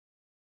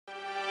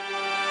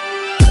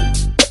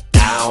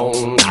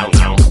down, down,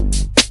 down,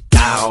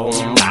 down,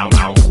 down, down,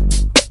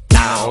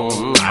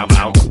 down, down,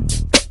 down,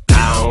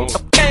 down.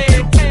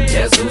 Okay,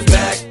 guess who's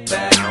back,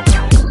 back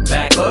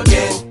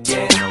again,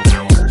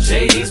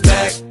 Shady's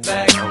back,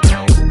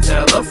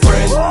 tell a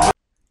friend.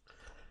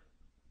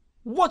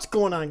 What's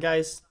going on,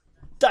 guys?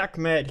 Doc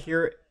Matt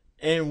here,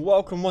 and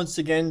welcome once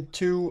again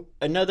to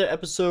another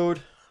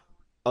episode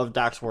of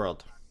Doc's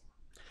World.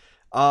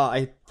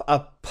 I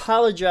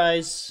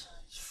apologize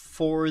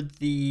for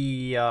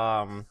the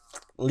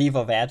leave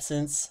of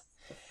absence,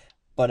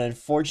 but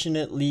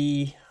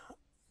unfortunately,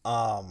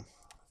 I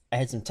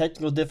had some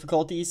technical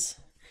difficulties.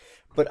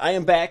 But I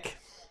am back.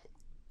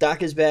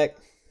 Doc is back,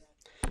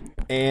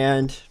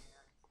 and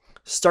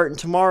starting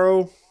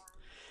tomorrow,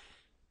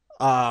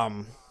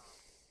 the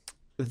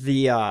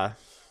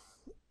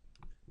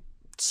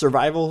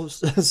survival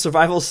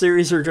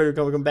series are going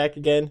to come back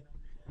again.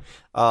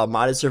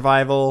 Modded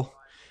survival.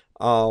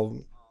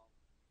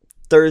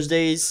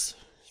 Thursdays,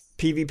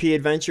 PvP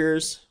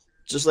adventures,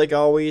 just like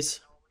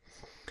always.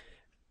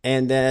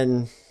 And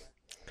then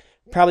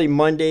probably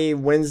Monday,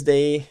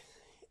 Wednesday,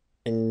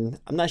 and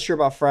I'm not sure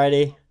about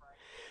Friday,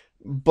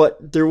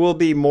 but there will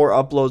be more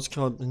uploads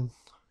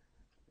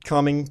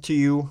coming to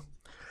you.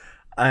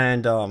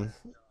 And I'm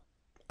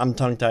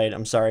tongue-tied,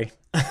 I'm sorry.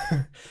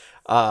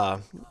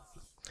 But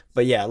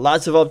yeah,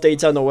 lots of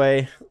updates on the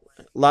way,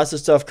 lots of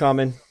stuff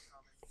coming.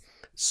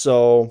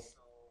 So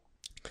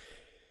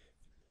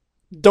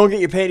don't get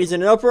your panties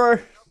in an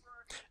uproar.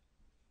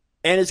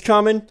 And it's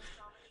coming.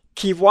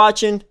 Keep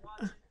watching.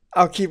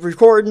 I'll keep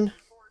recording.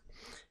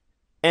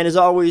 And as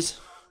always,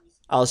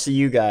 I'll see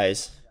you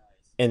guys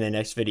in the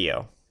next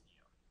video.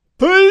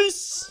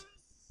 Peace!